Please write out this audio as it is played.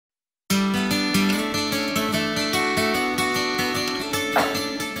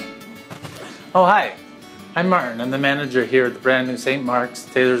Oh, hi. I'm Martin. I'm the manager here at the brand new St. Mark's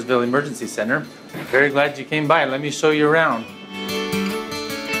Taylorsville Emergency Center. Very glad you came by. Let me show you around.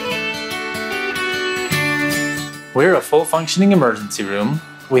 We're a full functioning emergency room.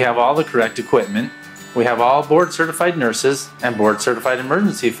 We have all the correct equipment. We have all board certified nurses and board certified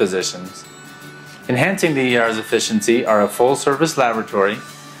emergency physicians. Enhancing the ER's efficiency are a full service laboratory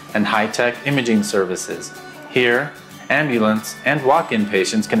and high-tech imaging services. Here, ambulance and walk-in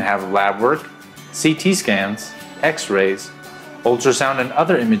patients can have lab work, CT scans, x-rays, ultrasound and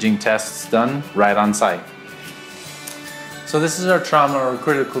other imaging tests done right on site. So this is our trauma or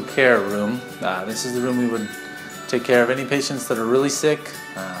critical care room. This is the room we would take care of any patients that are really sick,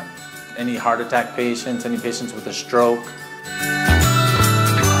 any heart attack patients, any patients with a stroke.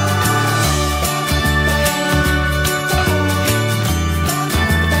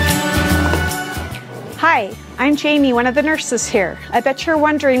 Hi, I'm Jamie, one of the nurses here. I bet you're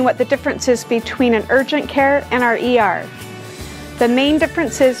wondering what the difference is between an urgent care and our ER. The main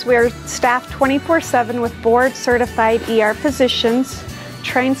difference is we're staffed 24/7 with board-certified ER physicians,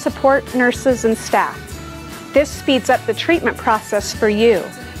 trained support nurses, and staff. This speeds up the treatment process for you.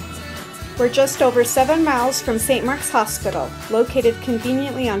 We're just over 7 miles from St. Mark's Hospital, located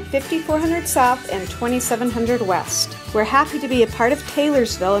conveniently on 5400 South and 2700 West. We're happy to be a part of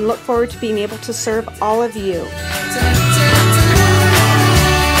Taylorsville and look forward to being able to serve all of you.